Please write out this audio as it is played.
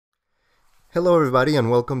Hello everybody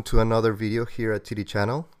and welcome to another video here at TD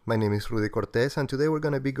Channel. My name is Rudy Cortez and today we're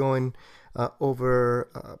going to be going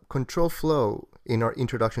over control flow in our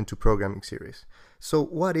Introduction to Programming series. So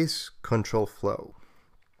what is control flow?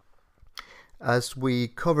 As we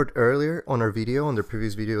covered earlier on our video, on the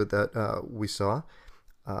previous video that we saw,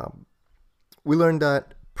 we learned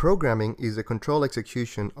that programming is a controlled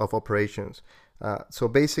execution of operations. So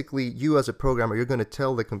basically, you as a programmer, you're going to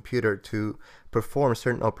tell the computer to perform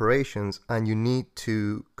certain operations, and you need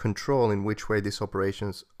to control in which way these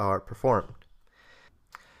operations are performed.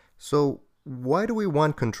 So why do we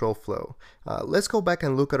want control flow? Let's go back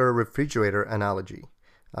and look at our refrigerator analogy.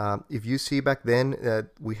 If you see back then,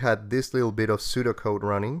 we had this little bit of pseudocode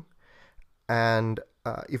running, and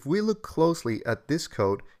if we look closely at this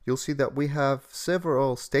code, you'll see that we have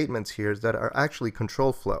several statements here that are actually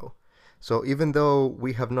control flow. So even though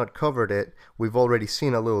we have not covered it, we've already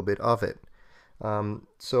seen a little bit of it.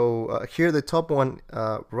 Here the top one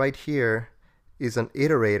right here is an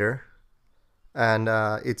iterator, and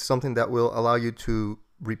it's something that will allow you to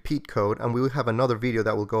repeat code, and we will have another video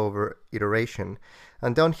that will go over iteration.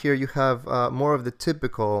 And down here you have more of the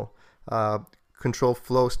typical control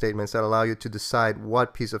flow statements that allow you to decide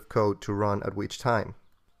what piece of code to run at which time.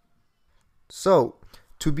 So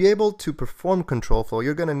to be able to perform control flow,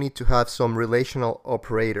 you're going to need to have some relational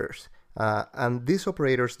operators. And these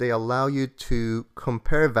operators, they allow you to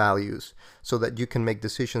compare values so that you can make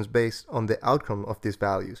decisions based on the outcome of these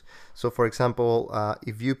values. So for example,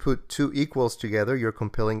 if you put two equals together, you're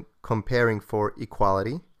comparing for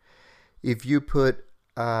equality. If you put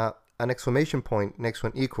an exclamation point next to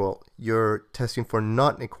an equal, you're testing for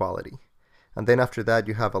non-equality. And then after that,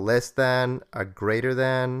 you have a less than, a greater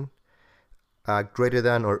than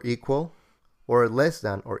or equal, or less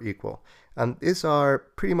than or equal. And these are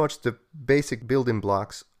pretty much the basic building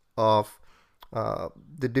blocks of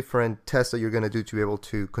the different tests that you're going to do to be able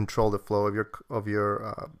to control the flow of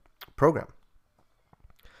your program.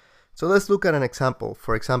 So let's look at an example.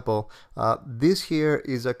 For example, this here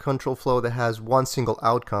is a control flow that has one single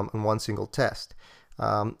outcome and one single test.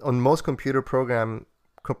 On most computer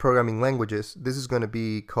programming languages, this is going to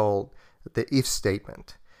be called the if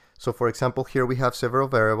statement. So for example, here we have several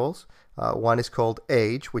variables. One is called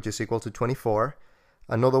age, which is equal to 24.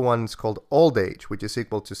 Another one is called old age, which is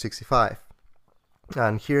equal to 65.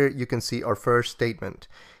 And here you can see our first statement.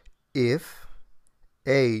 If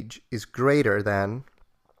age is greater than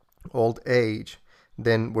old age,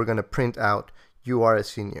 then we're going to print out you are a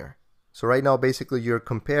senior. So right now, basically, you're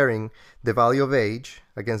comparing the value of age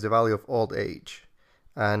against the value of old age.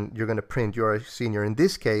 And you're going to print you're a senior. In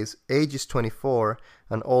this case, age is 24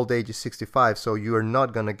 and old age is 65, so you are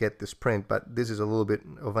not going to get this print, but this is a little bit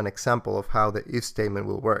of an example of how the if statement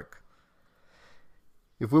will work.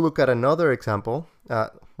 If we look at another example,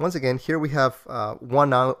 once again, here we have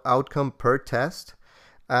one outcome per test,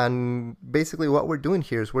 and basically what we're doing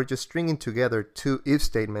here is we're just stringing together two if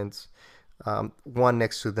statements, one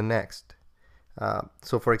next to the next.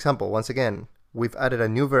 So for example, once again, we've added a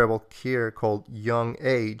new variable here called young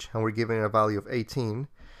age, and we're giving it a value of 18.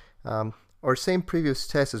 Our same previous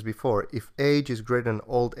test as before. If age is greater than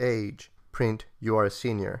old age, print you are a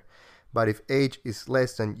senior. But if age is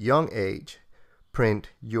less than young age, print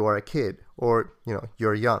you are a kid, or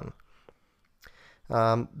you're young.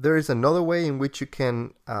 There is another way in which you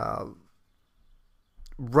can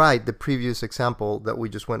write the previous example that we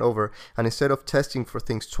just went over, and instead of testing for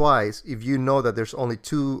things twice, if you know that there's only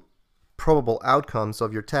two probable outcomes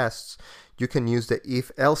of your tests, you can use the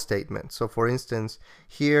if-else statement. So for instance,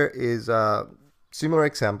 here is a similar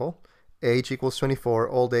example. Age equals 24,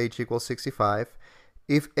 old age equals 65.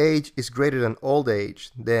 If age is greater than old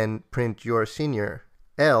age, then print you're a senior,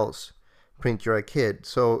 else print you're a kid.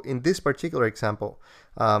 So in this particular example,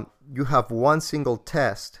 you have one single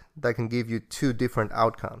test that can give you two different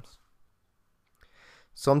outcomes.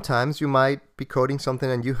 Sometimes you might be coding something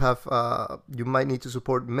and you might need to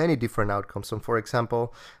support many different outcomes. So for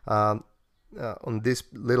example, on this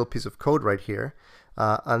little piece of code right here,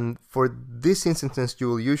 and for this instance, you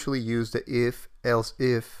will usually use the if, else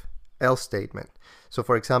statement. So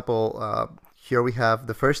for example, here we have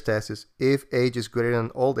the first test is if age is greater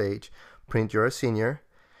than old age, print you're a senior.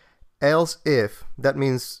 Else if, that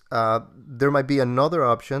means there might be another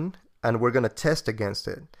option and we're going to test against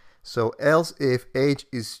it. So else if age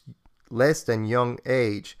is less than young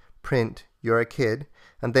age, print you're a kid.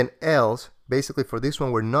 And then else, basically for this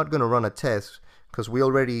one, we're not going to run a test because we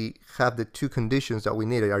already have the two conditions that we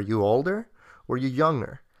need. Are you older or are you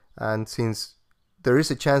younger? And since there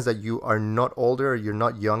is a chance that you are not older or you're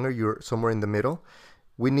not younger, you're somewhere in the middle,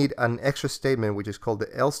 we need an extra statement which is called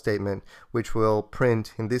the else statement, which will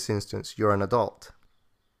print, in this instance, you're an adult.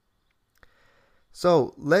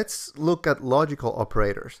 So let's look at logical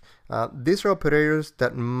operators. These are operators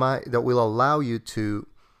that will allow you to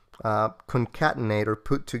concatenate or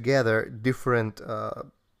put together different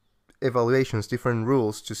evaluations, different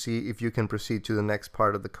rules to see if you can proceed to the next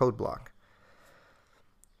part of the code block.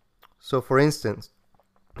 So for instance,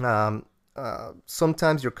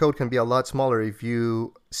 sometimes your code can be a lot smaller if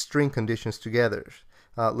you string conditions together.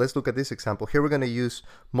 Let's look at this example. Here we're going to use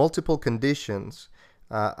multiple conditions,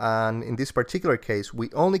 and in this particular case we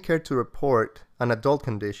only care to report an adult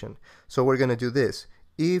condition. So we're going to do this: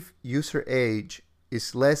 if user age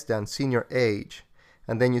is less than senior age,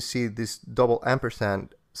 and then you see this double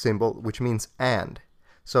ampersand symbol, which means and.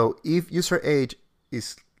 So if user age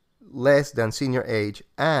is less than senior age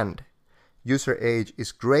and user age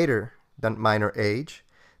is greater than minor age,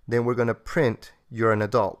 then we're going to print you're an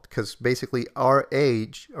adult, because basically our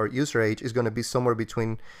age, or user age, is going to be somewhere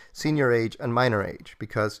between senior age and minor age,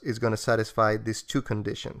 because it's going to satisfy these two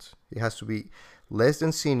conditions. It has to be less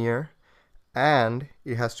than senior and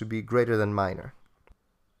it has to be greater than minor.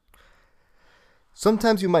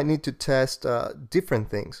 Sometimes you might need to test different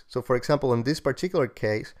things. So for example, in this particular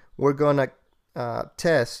case, we're going to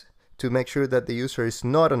test to make sure that the user is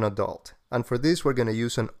not an adult. And for this, we're going to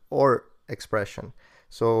use an OR expression.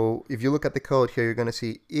 So if you look at the code here, you're going to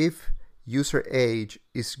see if user age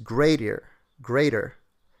is greater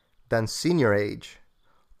than senior age,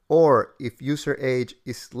 or if user age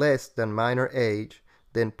is less than minor age,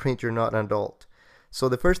 then print you're not an adult. So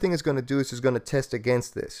the first thing it's going to do is it's going to test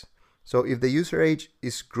against this. So if the user age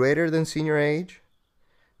is greater than senior age,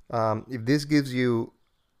 if this gives you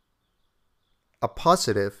a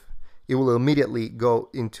positive, it will immediately go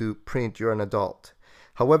into print you're an adult.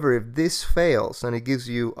 However, if this fails and it gives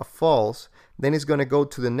you a false, then it's going to go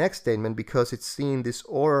to the next statement, because it's seeing this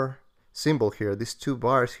OR symbol here, these two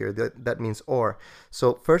bars here, that means OR.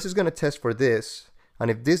 So first it's going to test for this,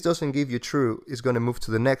 and if this doesn't give you true, it's going to move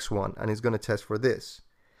to the next one and it's going to test for this.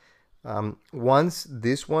 Once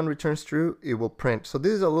this one returns true, it will print. So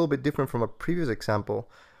this is a little bit different from a previous example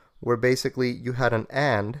where basically you had an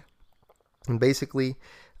and basically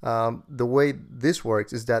the way this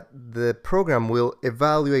works is that the program will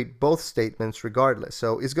evaluate both statements regardless.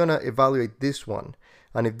 So it's going to evaluate this one,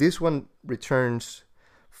 and if this one returns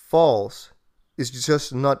false, it's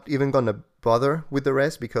just not even going to bother with the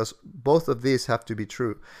rest, because both of these have to be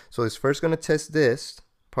true. So it's first going to test this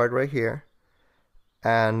part right here,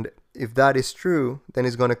 and if that is true, then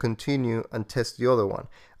it's going to continue and test the other one.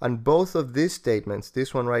 And both of these statements,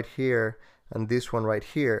 this one right here and this one right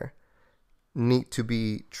here, need to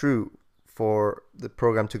be true for the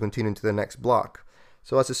program to continue into the next block.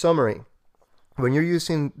 So as a summary, when you're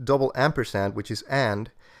using double ampersand, which is and,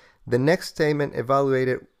 the next statement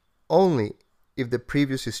evaluated only if the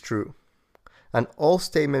previous is true, and all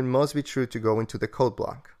statement must be true to go into the code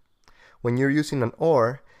block. When you're using an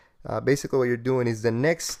OR, basically what you're doing is the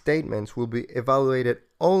next statements will be evaluated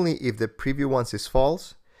only if the previous one is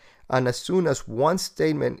false, and as soon as one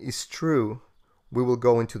statement is true, we will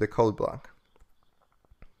go into the code block.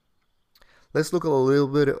 Let's look at a little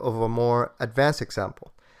bit of a more advanced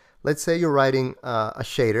example. Let's say you're writing a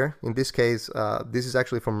shader. In this case, this is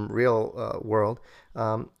actually from real world.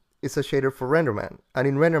 It's a shader for RenderMan. And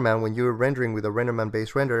in RenderMan, when you're rendering with a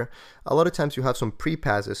RenderMan-based render, a lot of times you have some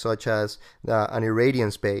pre-passes, such as an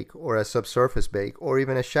irradiance bake, or a subsurface bake, or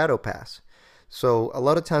even a shadow pass. So a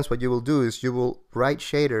lot of times what you will do is you will write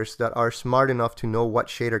shaders that are smart enough to know what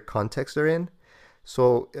shader context they're in.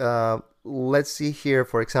 So let's see here,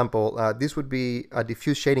 for example, this would be a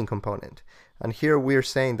diffuse shading component. And here we're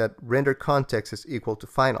saying that render context is equal to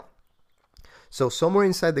final. So somewhere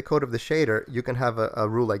inside the code of the shader, you can have a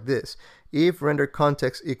rule like this. If render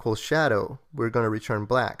context equals shadow, we're going to return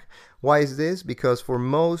black. Why is this? Because for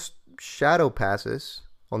most shadow passes,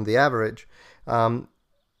 on the average,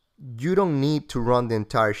 you don't need to run the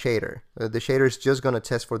entire shader. The shader is just going to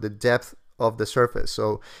test for the depth of the surface.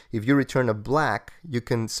 So if you return a black, you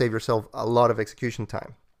can save yourself a lot of execution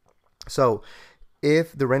time. So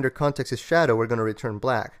if the render context is shadow, we're going to return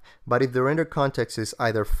black. But if the render context is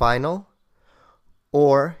either final,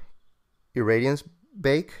 or irradiance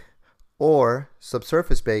bake, or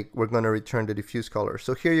subsurface bake, we're going to return the diffuse color.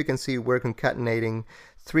 So here you can see we're concatenating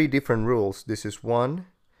three different rules. This is 1,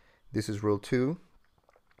 this is rule 2,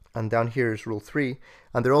 and down here is rule 3,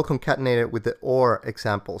 and they're all concatenated with the OR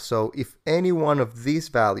example. So if any one of these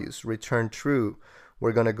values return true,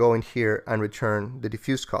 we're going to go in here and return the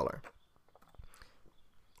diffuse color.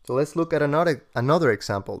 So let's look at another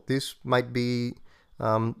example. This might be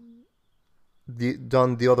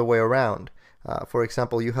done the other way around. For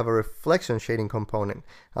example, you have a reflection shading component.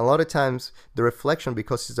 A lot of times the reflection,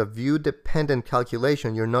 because it's a view dependent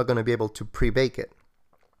calculation, you're not going to be able to pre-bake it.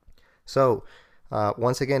 So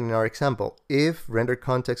once again, in our example, if render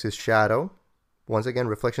context is shadow, once again,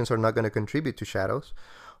 reflections are not going to contribute to shadows,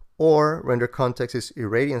 or render context is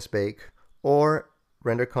irradiance bake, or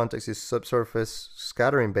render context is subsurface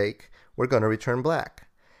scattering bake, we're going to return black.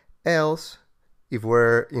 Else, if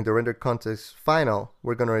we're in the render context final,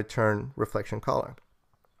 we're going to return reflection color.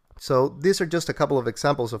 So these are just a couple of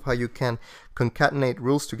examples of how you can concatenate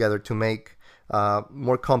rules together to make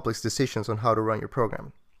more complex decisions on how to run your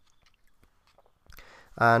program.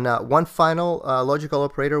 And one final logical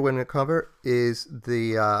operator we're going to cover is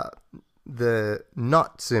the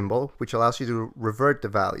not symbol, which allows you to revert the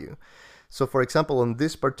value. So for example, in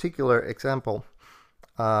this particular example,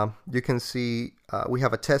 you can see we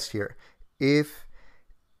have a test here. If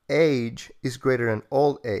age is greater than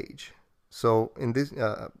old age, so in this,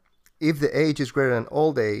 if the age is greater than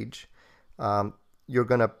old age, you're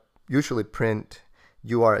going to usually print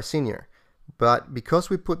you are a senior. But because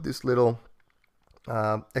we put this little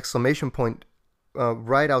exclamation point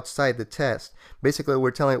right outside the test, basically we're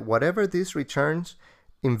telling it whatever this returns,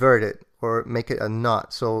 invert it or make it a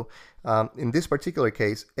not. So in this particular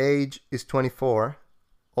case, age is 24,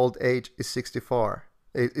 old age is 64.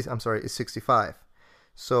 Is 65.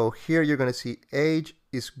 So here you're going to see age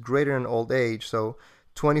is greater than old age. So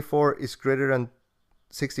 24 is greater than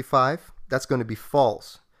 65. That's going to be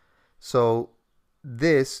false. So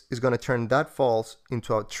this is going to turn that false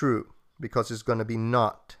into a true because it's going to be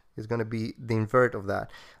not. It's going to be the invert of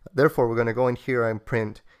that. Therefore, we're going to go in here and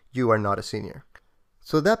print you are not a senior.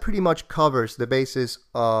 So that pretty much covers the basis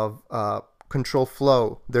of control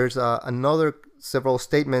flow. There's another several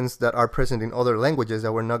statements that are present in other languages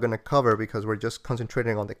that we're not going to cover because we're just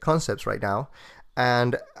concentrating on the concepts right now.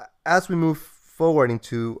 And as we move forward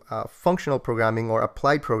into functional programming or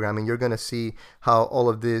applied programming, you're going to see how all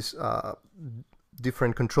of these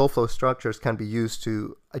different control flow structures can be used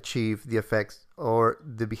to achieve the effects or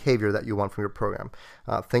the behavior that you want from your program.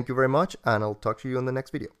 Thank you very much, and I'll talk to you in the next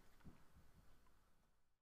video.